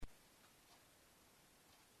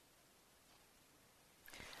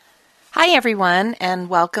Hi, everyone, and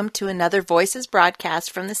welcome to another Voices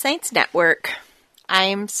broadcast from the Saints Network.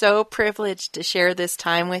 I'm so privileged to share this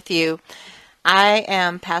time with you. I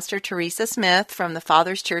am Pastor Teresa Smith from the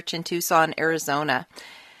Father's Church in Tucson, Arizona.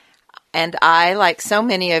 And I, like so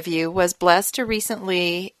many of you, was blessed to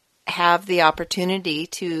recently have the opportunity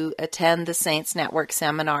to attend the Saints Network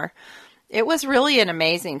seminar. It was really an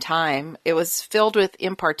amazing time. It was filled with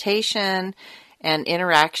impartation and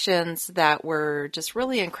interactions that were just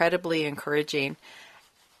really incredibly encouraging.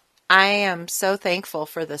 I am so thankful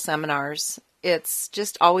for the seminars. It's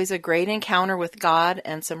just always a great encounter with God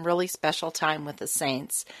and some really special time with the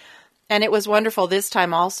saints. And it was wonderful this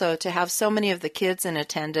time also to have so many of the kids in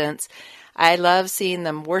attendance. I love seeing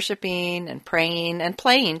them worshiping and praying and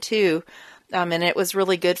playing too. And it was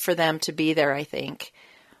really good for them to be there, I think.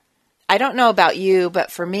 I don't know about you,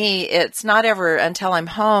 but for me, it's not ever until I'm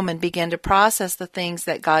home and begin to process the things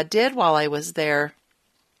that God did while I was there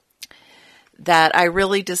that I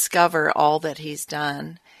really discover all that He's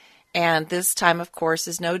done. And this time, of course,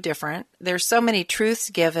 is no different. There's so many truths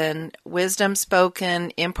given, wisdom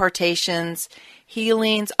spoken, impartations,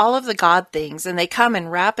 healings, all of the God things, and they come in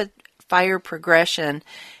rapid fire progression.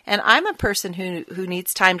 And I'm a person who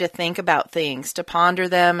needs time to think about things, to ponder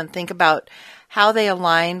them and think about how they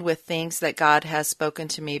align with things that God has spoken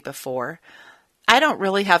to me before. I don't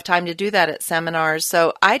really have time to do that at seminars,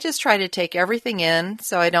 so I just try to take everything in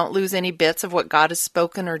so I don't lose any bits of what God has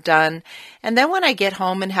spoken or done. And then when I get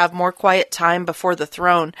home and have more quiet time before the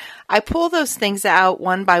throne, I pull those things out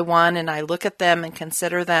one by one and I look at them and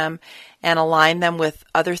consider them and align them with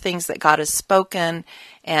other things that God has spoken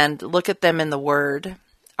and look at them in the Word.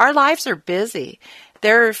 Our lives are busy.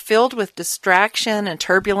 They're filled with distraction and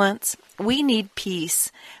turbulence. We need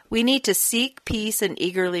peace. We need to seek peace and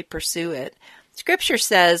eagerly pursue it. Scripture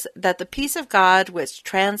says that the peace of God, which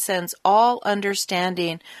transcends all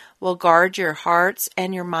understanding, will guard your hearts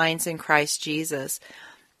and your minds in Christ Jesus.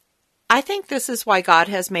 I think this is why God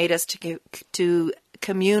has made us to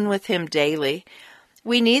commune with Him daily.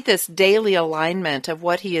 We need this daily alignment of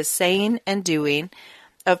what He is saying and doing,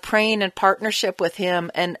 of praying in partnership with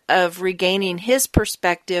Him, and of regaining His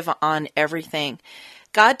perspective on everything.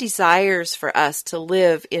 God desires for us to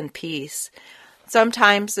live in peace.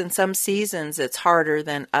 Sometimes in some seasons it's harder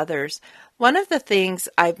than others. One of the things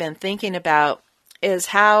I've been thinking about is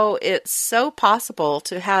how it's so possible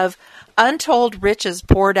to have untold riches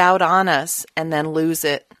poured out on us and then lose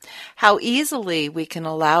it. How easily we can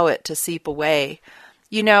allow it to seep away.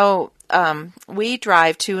 You know, we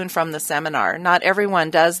drive to and from the seminar. Not everyone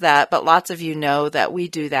does that, but lots of you know that we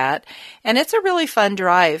do that. And it's a really fun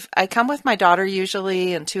drive. I come with my daughter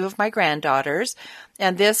usually and two of my granddaughters.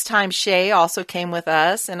 And this time Shay also came with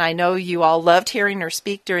us. And I know you all loved hearing her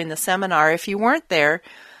speak during the seminar. If you weren't there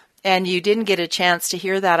and you didn't get a chance to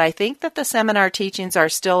hear that, I think that the seminar teachings are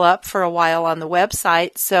still up for a while on the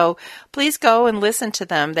website. So please go and listen to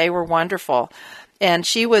them. They were wonderful. And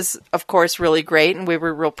she was, of course, really great, and we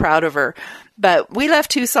were real proud of her. But we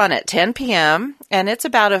left Tucson at 10 p.m., and it's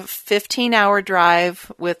about a 15-hour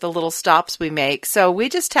drive with the little stops we make. So we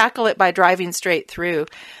just tackle it by driving straight through.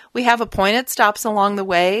 We have appointed stops along the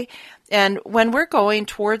way, and when we're going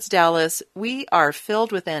towards Dallas, we are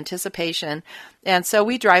filled with anticipation. And so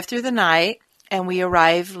we drive through the night, and we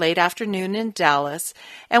arrive late afternoon in Dallas.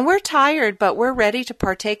 And we're tired, but we're ready to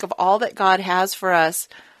partake of all that God has for us.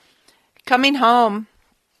 Coming home,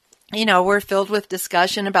 you know, we're filled with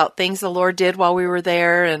discussion about things the Lord did while we were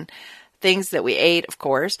there and things that we ate, of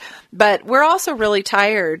course. But we're also really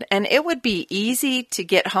tired, and it would be easy to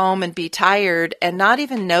get home and be tired and not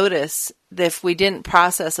even notice if we didn't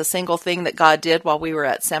process a single thing that God did while we were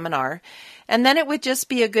at seminar. And then it would just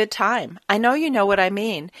be a good time. I know you know what I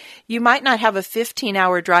mean. You might not have a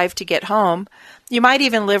 15-hour drive to get home. You might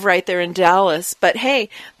even live right there in Dallas. But hey,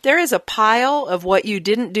 there is a pile of what you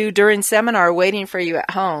didn't do during seminar waiting for you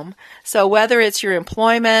at home. So whether it's your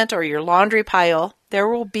employment or your laundry pile, there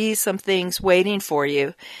will be some things waiting for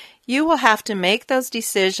you. You will have to make those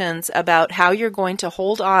decisions about how you're going to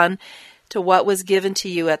hold on to what was given to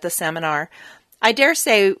you at the seminar. I dare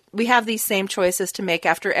say we have these same choices to make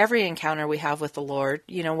after every encounter we have with the Lord,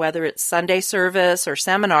 you know, whether it's Sunday service or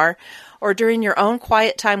seminar or during your own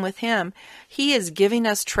quiet time with Him. He is giving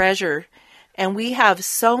us treasure, and we have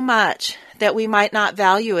so much that we might not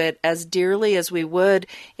value it as dearly as we would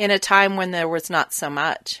in a time when there was not so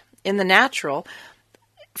much. In the natural,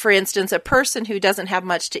 for instance, a person who doesn't have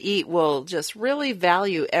much to eat will just really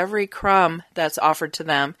value every crumb that's offered to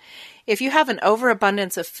them. If you have an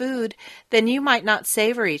overabundance of food, then you might not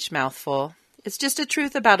savor each mouthful. It's just a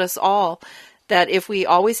truth about us all that if we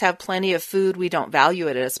always have plenty of food, we don't value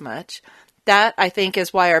it as much. That, I think,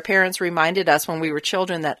 is why our parents reminded us when we were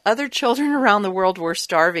children that other children around the world were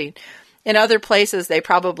starving. In other places, they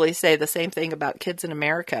probably say the same thing about kids in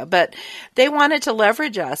America, but they wanted to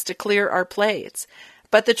leverage us to clear our plates.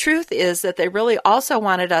 But the truth is that they really also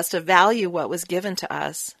wanted us to value what was given to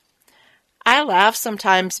us. I laugh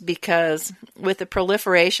sometimes because with the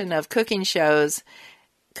proliferation of cooking shows,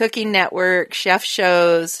 Cooking Network, chef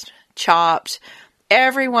shows, Chopped,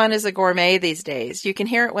 everyone is a gourmet these days. You can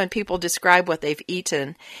hear it when people describe what they've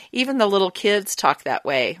eaten. Even the little kids talk that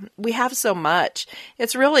way. We have so much.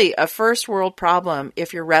 It's really a first world problem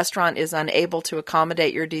if your restaurant is unable to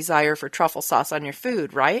accommodate your desire for truffle sauce on your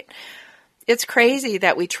food, right? It's crazy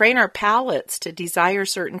that we train our palates to desire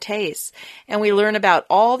certain tastes, and we learn about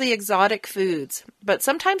all the exotic foods. But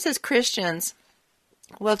sometimes as Christians,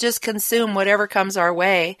 we'll just consume whatever comes our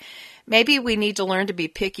way. Maybe we need to learn to be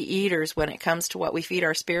picky eaters when it comes to what we feed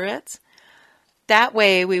our spirits. That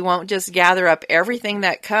way we won't just gather up everything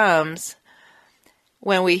that comes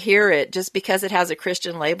when we hear it just because it has a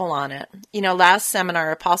Christian label on it. You know, last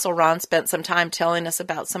seminar, Apostle Ron spent some time telling us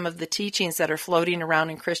about some of the teachings that are floating around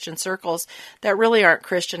in Christian circles that really aren't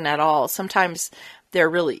Christian at all. Sometimes they're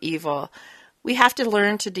really evil. We have to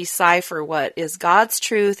learn to decipher what is God's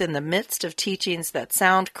truth in the midst of teachings that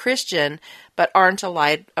sound Christian but aren't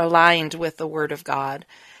aligned with the Word of God.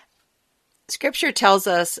 Scripture tells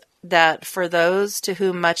us that for those to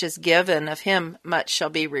whom much is given, of him much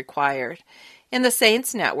shall be required. In the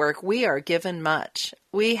Saints Network, we are given much.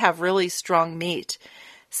 We have really strong meat.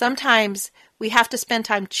 Sometimes we have to spend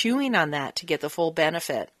time chewing on that to get the full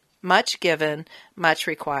benefit. Much given, much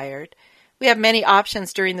required. We have many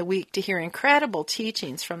options during the week to hear incredible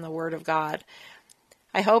teachings from the Word of God.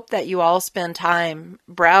 I hope that you all spend time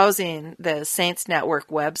browsing the Saints Network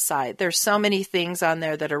website. There's so many things on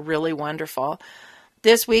there that are really wonderful.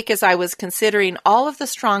 This week, as I was considering all of the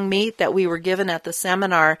strong meat that we were given at the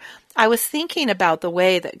seminar, I was thinking about the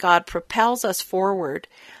way that God propels us forward.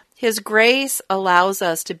 His grace allows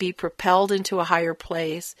us to be propelled into a higher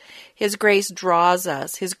place. His grace draws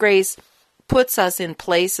us. His grace puts us in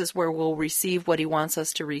places where we'll receive what he wants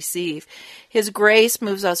us to receive. His grace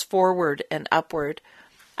moves us forward and upward.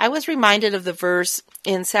 I was reminded of the verse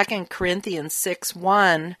in 2 Corinthians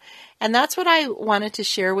 6:1, and that's what I wanted to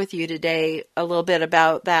share with you today, a little bit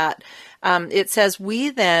about that. It says, "We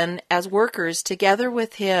then, as workers together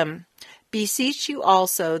with him, beseech you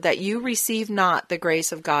also that you receive not the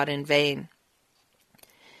grace of God in vain."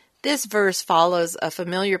 This verse follows a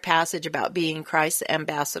familiar passage about being Christ's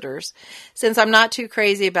ambassadors. Since I'm not too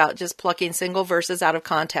crazy about just plucking single verses out of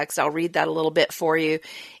context, I'll read that a little bit for you.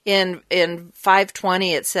 In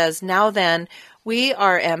 5:20 it says, "Now then, we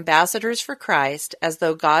are ambassadors for Christ, as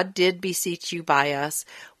though God did beseech you by us.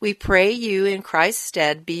 We pray you in Christ's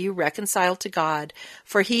stead be you reconciled to God.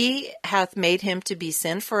 For he hath made him to be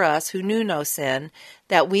sin for us who knew no sin,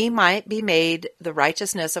 that we might be made the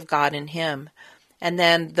righteousness of God in him." And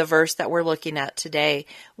then the verse that we're looking at today,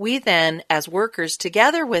 "We then, as workers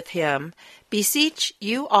together with him, beseech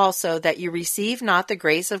you also that you receive not the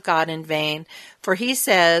grace of God in vain. For he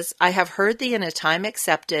says, I have heard thee in a time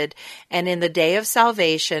accepted, and in the day of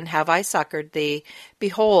salvation have I succored thee.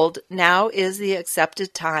 Behold, now is the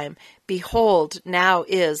accepted time. Behold, now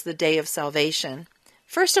is the day of salvation."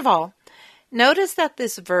 First of all, notice that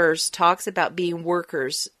this verse talks about being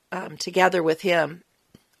workers together with him.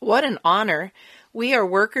 What an honor. We are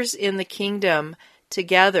workers in the kingdom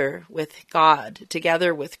together with God,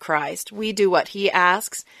 together with Christ. We do what he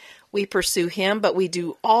asks. We pursue him, but we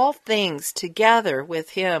do all things together with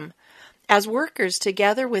him. As workers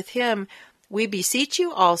together with him, we beseech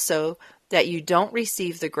you also that you don't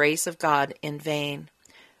receive the grace of God in vain.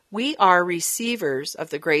 We are receivers of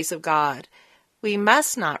the grace of God. We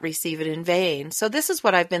must not receive it in vain. So this is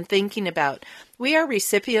what I've been thinking about. We are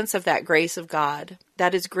recipients of that grace of God.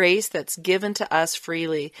 That is grace that's given to us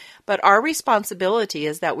freely. But our responsibility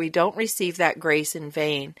is that we don't receive that grace in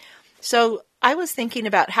vain. So I was thinking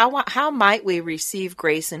about how might we receive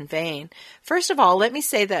grace in vain? First of all, let me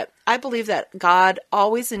say that I believe that God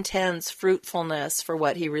always intends fruitfulness for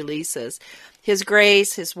what he releases. His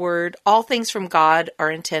grace, his word, all things from God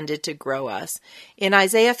are intended to grow us. In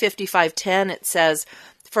Isaiah 55:10 it says,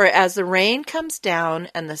 "For as the rain comes down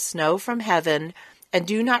and the snow from heaven, and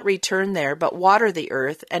do not return there, but water the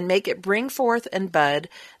earth, and make it bring forth and bud,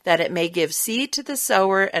 that it may give seed to the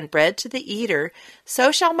sower and bread to the eater,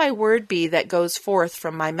 so shall my word be that goes forth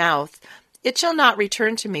from my mouth. It shall not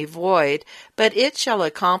return to me void, but it shall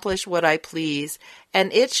accomplish what I please,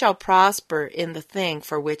 and it shall prosper in the thing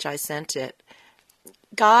for which I sent it."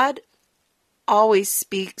 God always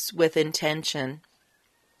speaks with intention.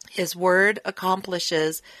 His word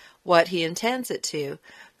accomplishes what he intends it to.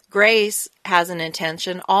 Grace has an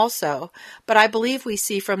intention also, but I believe we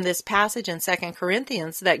see from this passage in 2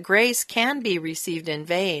 Corinthians that grace can be received in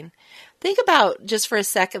vain. Think about, just for a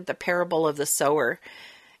second, the parable of the sower.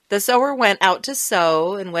 The sower went out to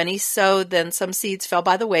sow, and when he sowed, then some seeds fell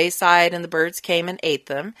by the wayside, and the birds came and ate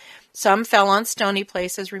them. Some fell on stony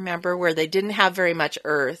places, remember, where they didn't have very much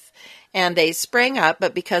earth, and they sprang up,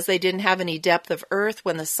 but because they didn't have any depth of earth,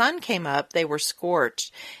 when the sun came up, they were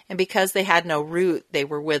scorched, and because they had no root, they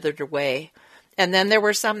were withered away. And then there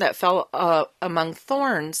were some that fell among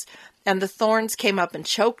thorns, and the thorns came up and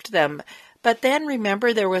choked them. But then,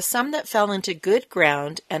 remember, there was some that fell into good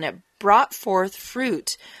ground, and it brought forth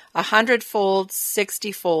fruit 100-fold,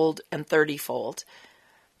 60-fold, and 30-fold.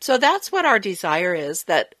 So that's what our desire is,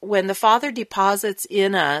 that when the Father deposits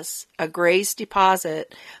in us a grace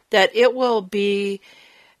deposit, that it will be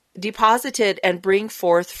deposited and bring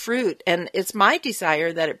forth fruit. And it's my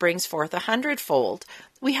desire that it brings forth 100-fold.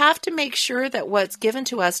 We have to make sure that what's given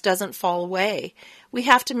to us doesn't fall away. We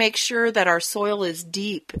have to make sure that our soil is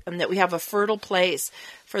deep and that we have a fertile place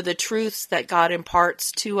for the truths that God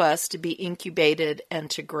imparts to us to be incubated and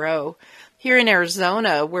to grow. Here in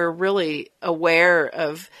Arizona, we're really aware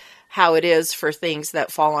of how it is for things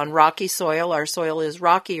that fall on rocky soil. Our soil is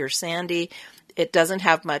rocky or sandy. It doesn't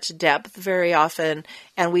have much depth very often,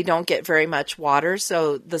 and we don't get very much water,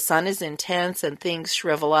 so the sun is intense and things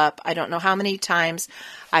shrivel up. I don't know how many times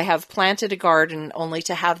I have planted a garden only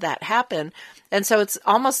to have that happen, and so it's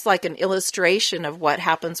almost like an illustration of what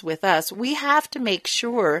happens with us. We have to make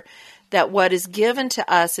sure that what is given to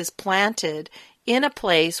us is planted in a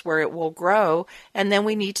place where it will grow, and then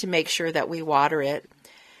we need to make sure that we water it.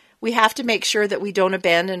 We have to make sure that we don't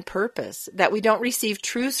abandon purpose, that we don't receive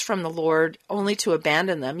truths from the Lord only to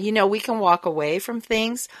abandon them. You know, we can walk away from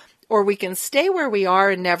things, or we can stay where we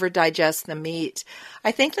are and never digest the meat.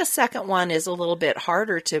 I think the second one is a little bit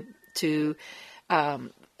harder to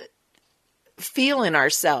feel in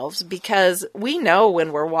ourselves, because we know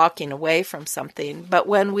when we're walking away from something, but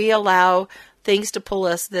when we allow things to pull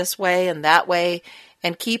us this way and that way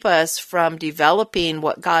and keep us from developing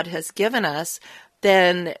what God has given us,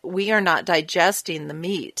 then we are not digesting the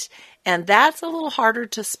meat. And that's a little harder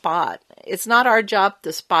to spot. It's not our job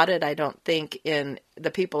to spot it, I don't think, in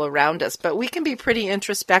the people around us, but we can be pretty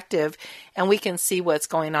introspective and we can see what's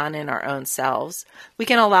going on in our own selves. We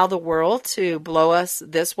can allow the world to blow us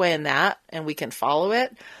this way and that, and we can follow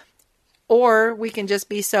it. Or we can just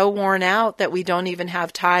be so worn out that we don't even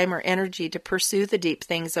have time or energy to pursue the deep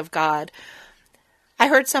things of God. I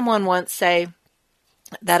heard someone once say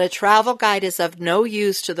that a travel guide is of no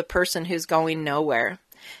use to the person who's going nowhere.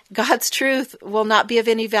 God's truth will not be of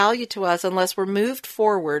any value to us unless we're moved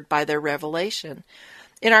forward by their revelation.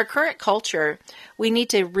 In our current culture, we need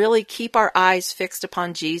to really keep our eyes fixed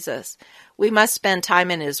upon Jesus. We must spend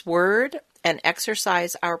time in His Word and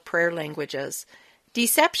exercise our prayer languages.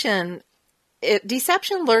 Deception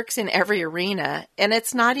lurks in every arena, and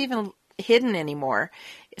it's not even hidden anymore.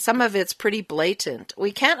 Some of it's pretty blatant.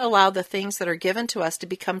 We can't allow the things that are given to us to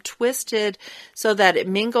become twisted so that it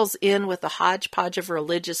mingles in with the hodgepodge of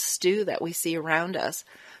religious stew that we see around us.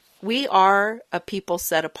 We are a people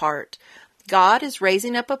set apart. God is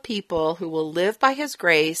raising up a people who will live by His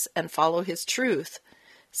grace and follow His truth.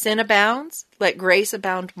 Sin abounds, let grace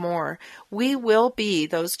abound more. We will be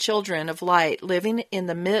those children of light living in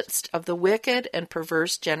the midst of the wicked and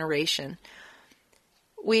perverse generation.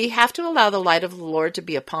 We have to allow the light of the Lord to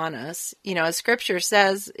be upon us. You know, as Scripture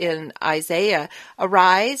says in Isaiah,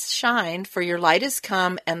 "Arise, shine, for your light is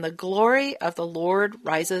come, and the glory of the Lord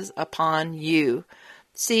rises upon you."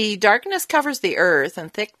 See, darkness covers the earth,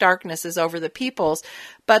 and thick darkness is over the peoples,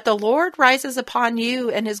 but the Lord rises upon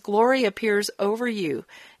you, and His glory appears over you.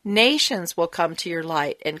 Nations will come to your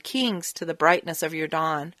light, and kings to the brightness of your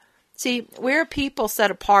dawn. See, we're a people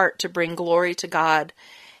set apart to bring glory to God,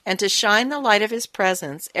 and to shine the light of His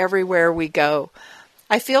presence everywhere we go.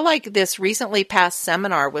 I feel like this recently passed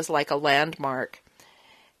seminar was like a landmark.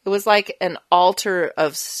 It was like an altar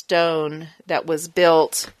of stone that was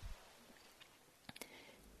built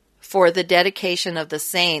for the dedication of the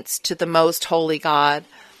saints to the most holy God.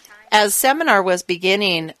 As seminar was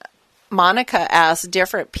beginning, Monica asked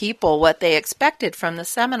different people what they expected from the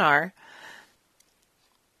seminar.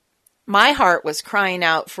 My heart was crying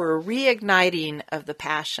out for a reigniting of the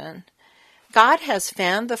passion. God has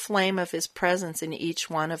fanned the flame of His presence in each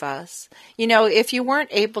one of us. You know, if you weren't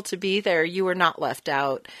able to be there, you were not left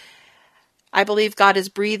out. I believe God is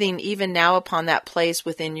breathing even now upon that place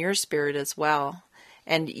within your spirit as well.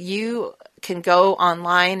 And you can go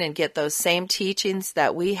online and get those same teachings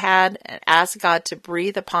that we had and ask God to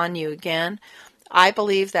breathe upon you again. I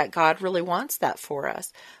believe that God really wants that for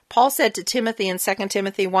us. Paul said to Timothy in 2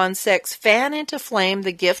 Timothy 1:6, fan into flame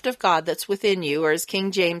the gift of God that's within you, or as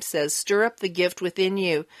King James says, stir up the gift within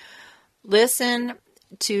you. Listen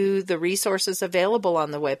to the resources available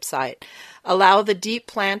on the website. Allow the deep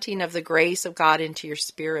planting of the grace of God into your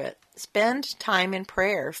spirit. Spend time in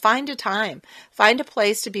prayer. Find a time. Find a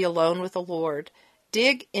place to be alone with the Lord.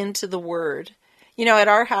 Dig into the Word. You know, at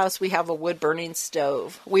our house, we have a wood-burning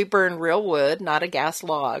stove. We burn real wood, not a gas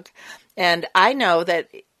log. And I know that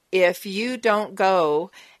if you don't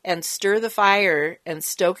go and stir the fire and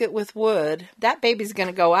stoke it with wood, that baby's going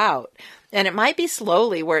to go out. And it might be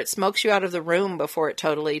slowly where it smokes you out of the room before it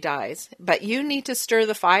totally dies. But you need to stir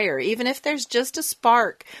the fire, even if there's just a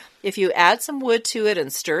spark. If you add some wood to it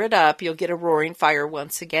and stir it up, you'll get a roaring fire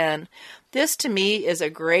once again. This, to me, is a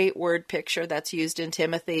great word picture that's used in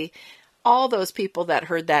Timothy. All those people that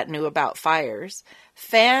heard that knew about fires.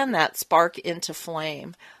 Fan that spark into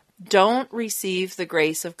flame. Don't receive the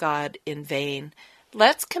grace of God in vain.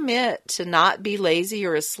 Let's commit to not be lazy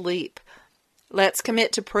or asleep. Let's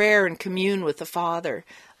commit to prayer and commune with the Father.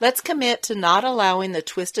 Let's commit to not allowing the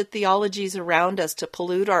twisted theologies around us to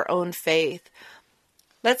pollute our own faith.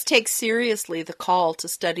 Let's take seriously the call to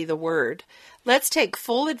study the Word. Let's take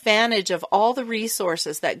full advantage of all the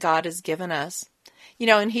resources that God has given us. You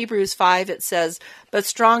know, in Hebrews 5 it says, but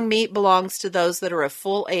strong meat belongs to those that are of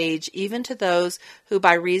full age, even to those who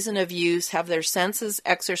by reason of use have their senses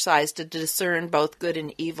exercised to discern both good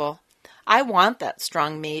and evil. I want that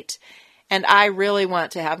strong meat, and I really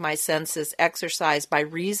want to have my senses exercised by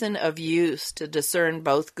reason of use to discern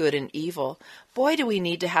both good and evil. Boy, do we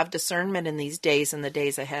need to have discernment in these days and the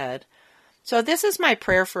days ahead. So this is my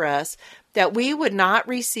prayer for us, that we would not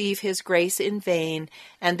receive His grace in vain,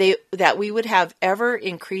 and that we would have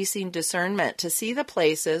ever-increasing discernment to see the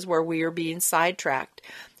places where we are being sidetracked.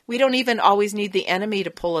 We don't even always need the enemy to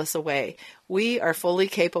pull us away. We are fully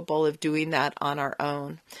capable of doing that on our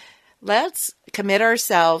own. Let's commit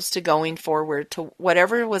ourselves to going forward to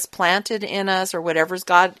whatever was planted in us or whatever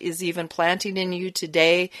God is even planting in you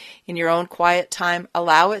today in your own quiet time.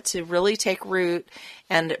 Allow it to really take root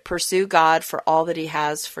and pursue God for all that He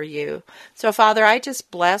has for you. So, Father, I just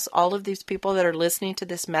bless all of these people that are listening to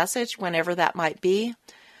this message, whenever that might be.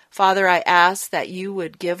 Father, I ask that you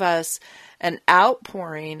would give us an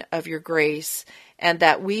outpouring of your grace, and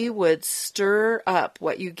that we would stir up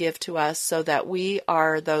what you give to us so that we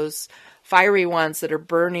are those fiery ones that are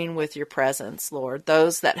burning with your presence, Lord,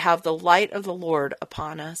 those that have the light of the Lord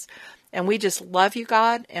upon us. And we just love you,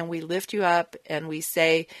 God, and we lift you up, and we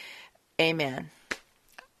say amen.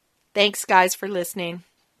 Thanks, guys, for listening.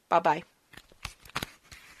 Bye-bye.